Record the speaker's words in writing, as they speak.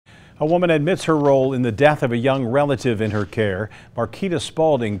A woman admits her role in the death of a young relative in her care. Markeeta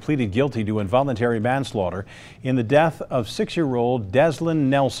Spauling pleaded guilty to involuntary manslaughter in the death of 6-year-old Deslinn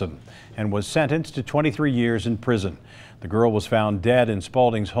Nelson and was sentenced to 23 years in prison. The girl was found dead in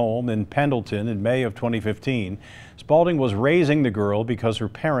Spaulding's home in Pendleton in May of 2015. Spaulding was raising the girl because her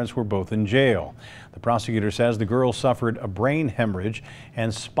parents were both in jail. The prosecutor says the girl suffered a brain hemorrhage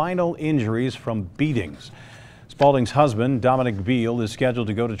and spinal injuries from beatings. Spaulding's husband, Dominic Beal, is scheduled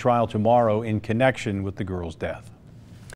to go to trial tomorrow in connection with the girl's death.